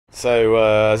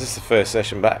So, is this the first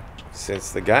session back since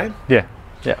the game? Yeah,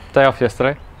 day off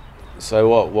yesterday. So,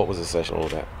 what was the session all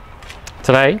about?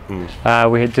 Today,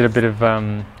 we did a bit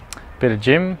of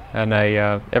gym, and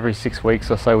every 6 weeks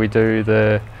or so we do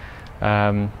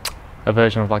a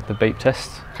version of like the beep test.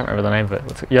 I can't remember the name of it.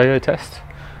 What's it? Yo-yo test.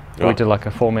 Right. We did like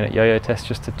a 4-minute yo-yo test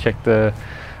just to check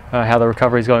how the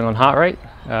recovery is going on heart rate,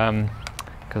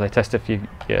 because they test if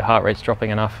your heart rate's dropping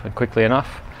enough and quickly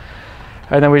enough.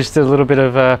 And then we just did a little bit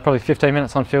of probably 15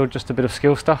 minutes on field, just a bit of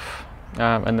skill stuff,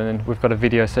 and then we've got a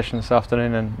video session this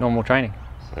afternoon and normal training.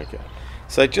 Okay.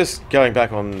 So just going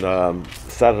back on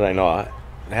Saturday night,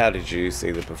 how did you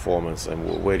see the performance,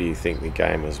 and where do you think the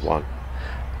game was won?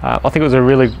 I think it was a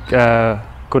really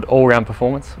good all-round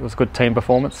performance. It was a good team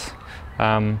performance.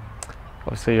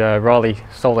 Obviously, Riley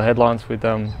stole the headlines with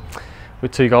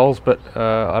 2 goals, but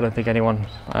I don't think anyone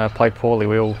played poorly.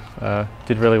 We all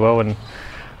did really well and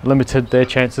limited their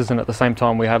chances, and at the same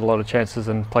time we had a lot of chances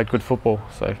and played good football.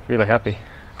 So really happy.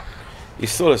 You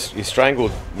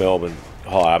strangled Melbourne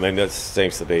high. I mean, that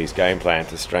seems to be his game plan,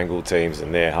 to strangle teams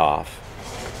in their half,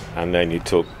 and then you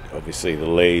took obviously the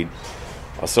lead.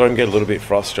 I saw him get a little bit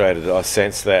frustrated. I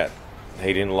sensed that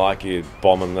he didn't like you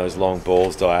bombing those long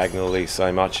balls diagonally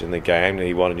so much in the game.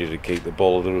 He wanted you to keep the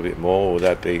ball a little bit more. Would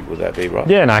that be right?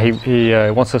 Yeah, no, he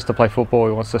wants us to play football.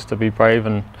 He wants us to be brave.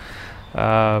 And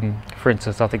for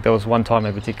instance, I think there was one time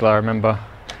in particular I remember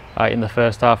in the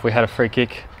first half we had a free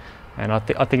kick, and I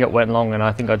think it went long, and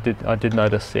I think I did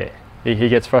notice. Yeah, he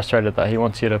gets frustrated that he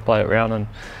wants you to play it round and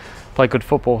play good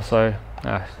football. So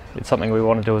it's something we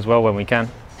want to do as well when we can.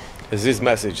 Is this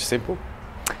message simple?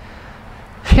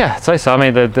 Yeah, I'd say so.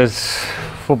 I mean,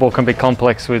 football can be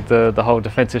complex with the whole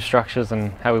defensive structures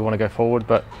and how we want to go forward,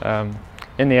 but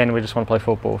in the end we just want to play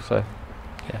football. So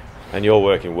yeah. And you're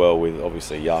working well with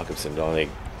obviously Jakobsen. I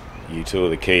think you two are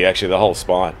the key. Actually, the whole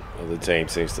spine of the team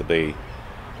seems to be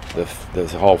the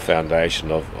whole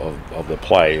foundation of the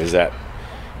play. Is that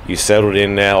you settled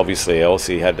in now? Obviously,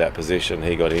 Elsie had that position.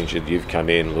 He got injured. You've come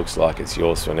in. Looks like it's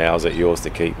yours for now. Is it yours to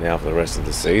keep now for the rest of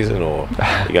the season, or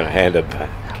are you going to hand it back?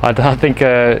 I think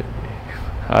I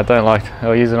don't like.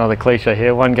 I'll use another cliche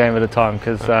here. One game at a time,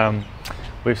 because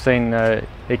we've seen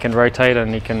he can rotate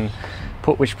and he can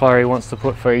put which player he wants to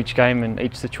put for each game in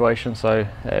each situation. So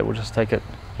we'll just take it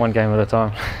one game at a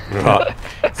time. Right.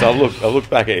 So I look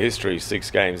back at history.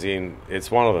 6 games in,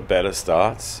 it's one of the better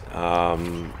starts.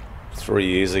 3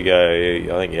 years ago,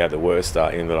 I think you had the worst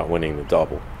start. You ended up winning the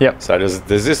double. Yep. So does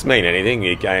this mean anything?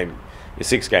 You're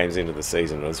 6 games into the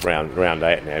season. It's round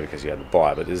 8 now because you had the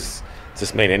bye. But does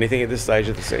this mean anything at this stage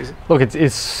of the season? Look,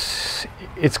 it's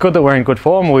good that we're in good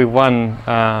form. We won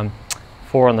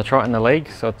 4 on the trot in the league,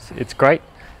 so it's great.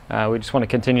 We just want to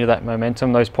continue that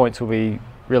momentum. Those points will be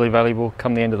really valuable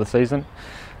come the end of the season.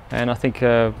 And I think,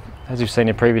 as you've seen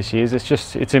in previous years,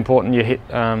 it's important you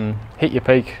hit your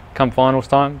peak come finals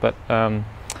time. But yeah,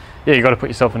 you've got to put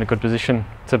yourself in a good position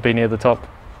to be near the top,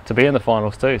 to be in the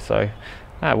finals too. So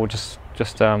we'll just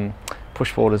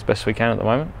push forward as best we can at the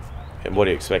moment. And what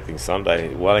are you expecting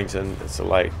Sunday? Wellington, it's a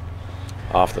late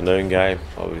afternoon game.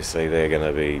 Obviously, they're going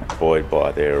to be buoyed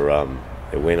by their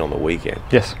win on the weekend.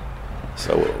 Yes.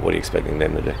 So what are you expecting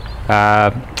them to do?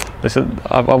 Listen,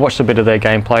 I watched a bit of their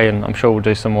gameplay, and I'm sure we'll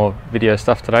do some more video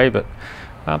stuff today. But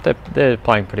they're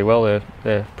playing pretty well.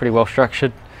 They're pretty well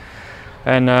structured,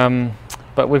 and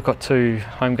but we've got 2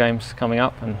 home games coming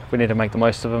up, and we need to make the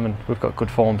most of them. And we've got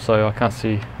good form, so I can't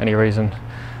see any reason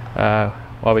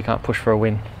why we can't push for a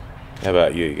win. How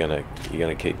about you? You're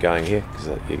gonna keep going here, because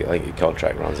I think your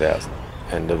contract runs out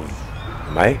end of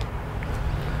May.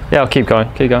 Yeah, I'll keep going.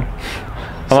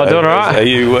 Am I doing all right? Are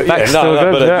you? Back's still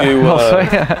good.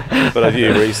 But have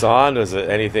you re-signed? Is it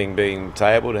anything being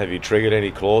tabled? Have you triggered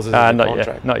any clauses in the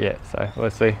contract? Not yet. So we'll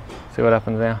see what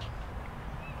happens now.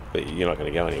 But you're not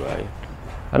going to go anywhere, are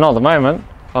you? Not at the moment.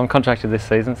 I'm contracted this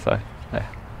season, so yeah.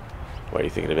 What are you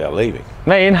thinking about leaving?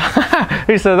 Me?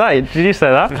 Who said that? Did you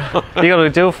say that? You got a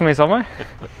deal for me somewhere?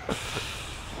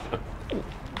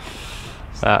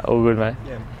 All good, mate.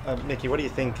 Yeah. Mickey, what do you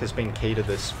think has been key to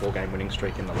this 4-game winning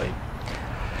streak in the league?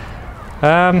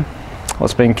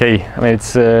 What's been key? I mean,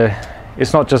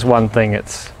 it's not just one thing.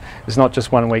 It's not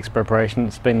just 1 week's preparation.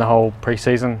 It's been the whole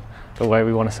pre-season, the way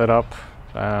we want to set up,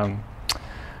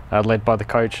 led by the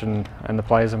coach and the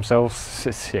players themselves.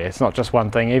 It's not just one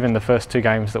thing. Even the first 2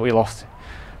 games that we lost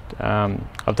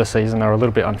of the season are a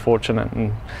little bit unfortunate.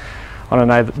 And I don't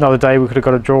know, another day we could have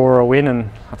got a draw or a win, and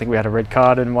I think we had a red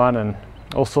card in one, and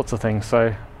all sorts of things.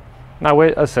 So no,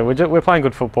 as I said, we're playing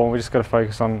good football. We just got to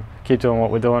focus on keep doing what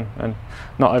we're doing and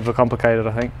not overcomplicate it,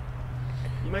 I think.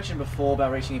 You mentioned before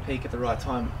about reaching a peak at the right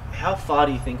time. How far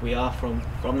do you think we are from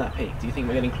that peak? Do you think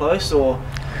we're getting close, or?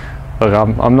 Look,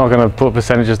 I'm not going to put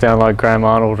percentages down like Graham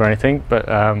Arnold or anything, but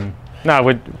no,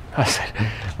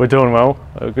 we're doing well.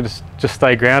 We're going to just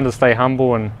stay grounded, stay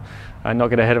humble, and not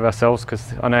get ahead of ourselves,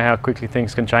 because I know how quickly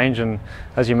things can change. And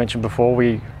as you mentioned before,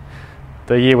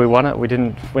 the year we won it, we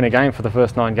didn't win a game for the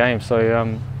first 9 games.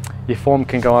 So your form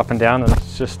can go up and down, and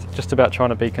it's just about trying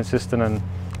to be consistent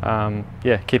and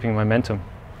yeah, keeping momentum.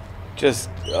 Just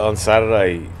on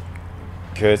Saturday,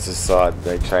 Kurtz's side,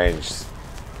 they changed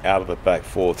out of the back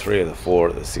 4, 3 of the 4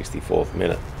 at the 64th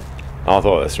minute. I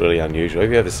thought that's really unusual.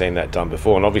 Have you ever seen that done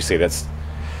before? And obviously that's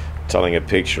telling a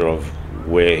picture of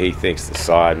where he thinks the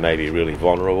side may be really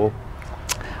vulnerable.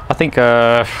 I think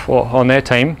well, on their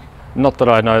team, not that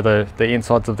I know the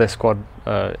insides of their squad,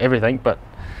 everything, but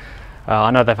I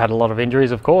know they've had a lot of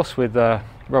injuries, of course, with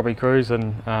Robbie Cruz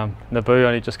and Naboo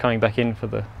only just coming back in for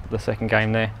the second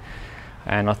game there.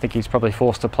 And I think he's probably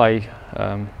forced to play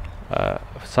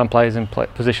some players in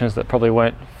positions that probably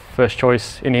weren't first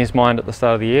choice in his mind at the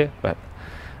start of the year. But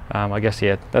I guess,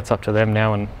 yeah, that's up to them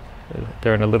now, and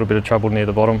they're in a little bit of trouble near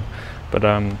the bottom. But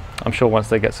I'm sure once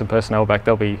they get some personnel back,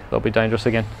 they'll be dangerous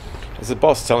again. Is the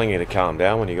boss telling you to calm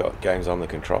down when you got games under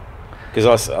control?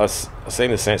 Because I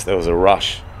seen the sense there was a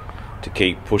rush to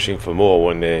keep pushing for more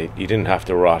when you didn't have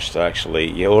to rush to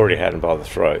actually. You already had them by the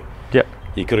throat. Yep.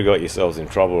 You could have got yourselves in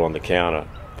trouble on the counter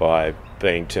by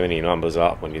being too many numbers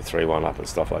up when you're 3-1 up and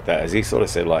stuff like that. As he sort of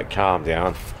said, like, calm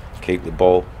down, keep the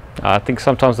ball. I think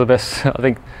sometimes the best. I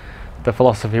think the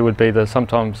philosophy would be that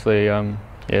sometimes the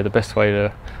best way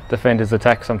to defend is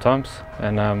attack sometimes,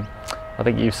 and I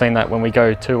think you've seen that when we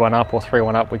go 2-1 up or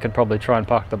 3-1 up, we could probably try and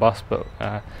park the bus, but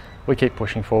we keep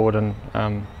pushing forward, and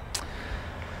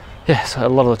yeah, so a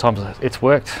lot of the times it's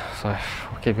worked, so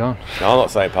we'll keep going. No, I'm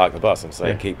not saying park the bus, I'm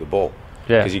saying keep the ball.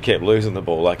 Yeah. Because you kept losing the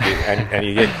ball, and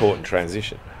you get caught in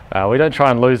transition. We don't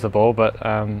try and lose the ball, but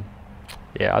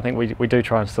yeah, I think we do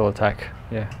try and still attack.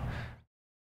 Yeah.